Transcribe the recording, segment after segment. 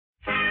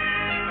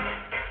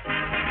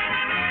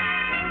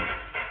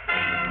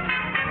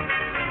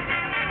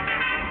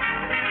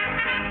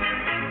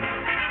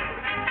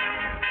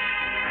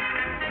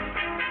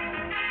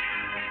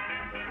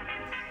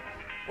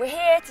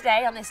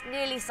today on this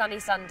nearly sunny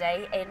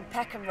Sunday in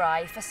Peckham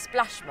Rye for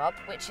Splashmob,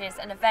 which is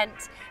an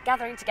event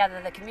gathering together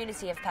the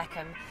community of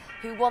Peckham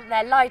who want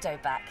their Lido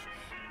back.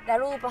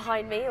 They're all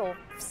behind me, or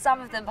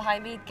some of them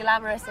behind me,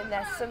 glamorous in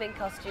their swimming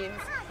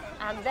costumes,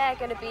 and they're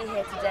going to be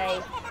here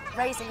today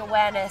raising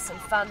awareness and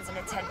funds and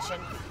attention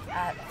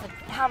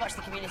for how much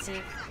the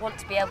community want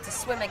to be able to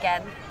swim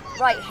again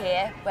right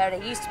here where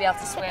they used to be able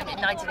to swim in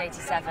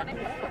 1987,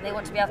 and they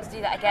want to be able to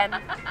do that again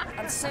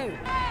and soon.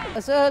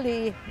 As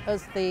early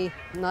as the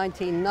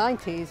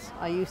 1990s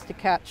I used to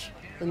catch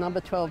the number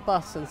 12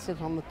 bus and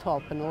sit on the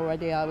top, and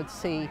already I would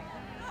see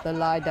the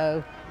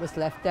Lido was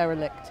left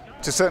derelict.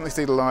 To certainly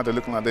see the Lido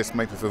looking like this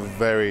makes me feel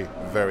very,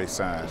 very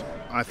sad.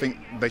 I think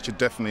they should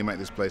definitely make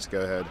this place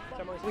go ahead.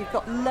 We've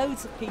got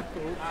loads of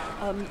people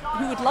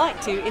who would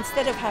like to,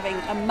 instead of having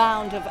a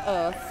mound of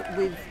earth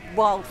with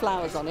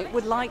wildflowers on it,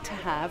 would like to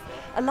have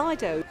a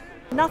Lido.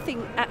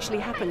 Nothing actually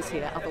happens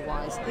here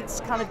otherwise. It's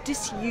kind of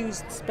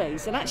disused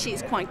space, and actually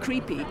it's quite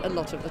creepy a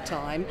lot of the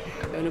time.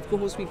 And of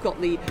course we've got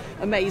the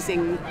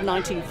amazing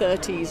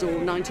 1930s or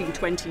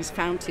 1920s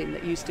fountain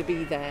that used to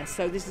be there.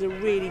 So this is a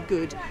really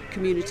good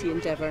community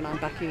endeavour, and I'm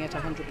backing it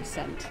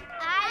 100%.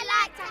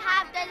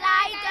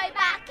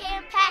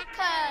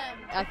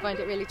 I find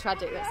it really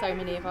tragic that so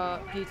many of our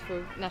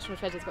beautiful national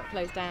treasures got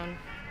closed down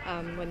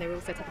when they were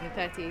all set up in the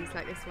 30s,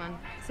 like this one.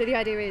 So the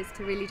idea is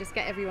to really just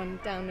get everyone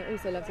down that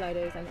also loves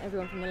Lidos, and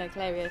everyone from the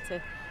local area,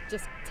 to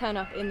just turn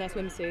up in their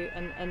swimsuit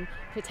and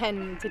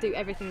pretend to do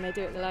everything they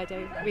do at the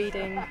Lido: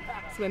 reading,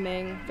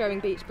 swimming, throwing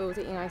beach balls,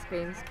 eating ice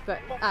creams, but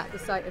at the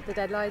site of the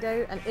dead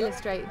Lido, and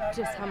illustrate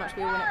just how much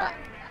we all want it back.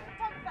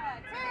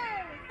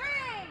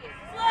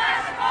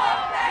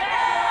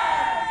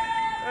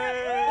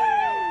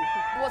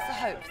 What's the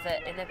hope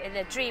that in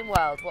a dream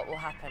world, what will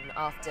happen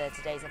after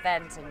today's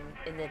event and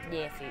in the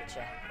near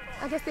future?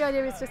 I guess the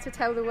idea is just to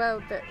tell the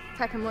world that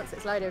Peckham wants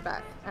its Lido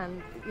back,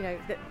 and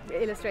that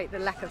illustrate the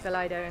lack of the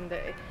Lido, and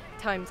that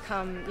times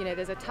come.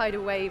 There's a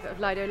tidal wave of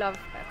Lido love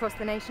across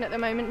the nation at the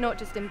moment, not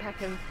just in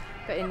Peckham,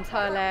 but in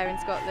Tyler in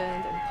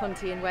Scotland and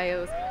Ponty in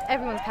Wales.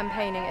 Everyone's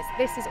campaigning.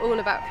 This is all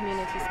about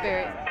community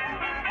spirit.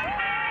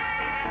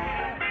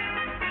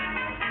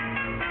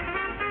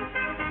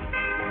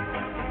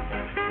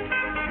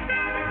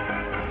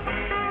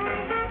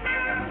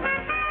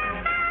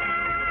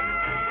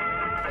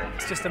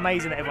 It's just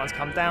amazing that everyone's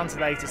come down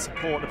today to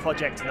support the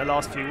project in the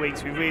last few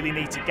weeks. We really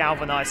need to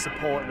galvanise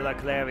support in the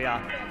local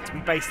area. We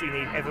basically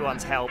need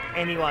everyone's help,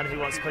 anyone who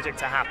wants the project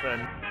to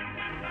happen.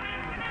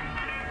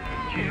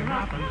 Cheer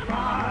up and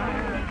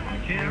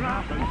smile, cheer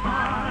up and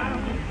smile,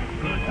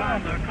 good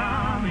times are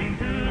coming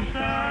to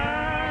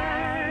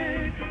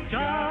stay.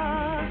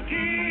 Just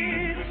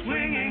keep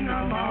swinging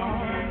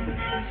along,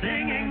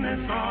 singing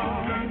this song.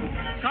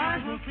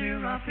 Skies will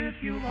clear up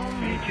if you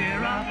only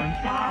cheer up and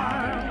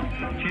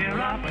smile, cheer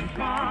up and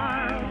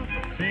smile.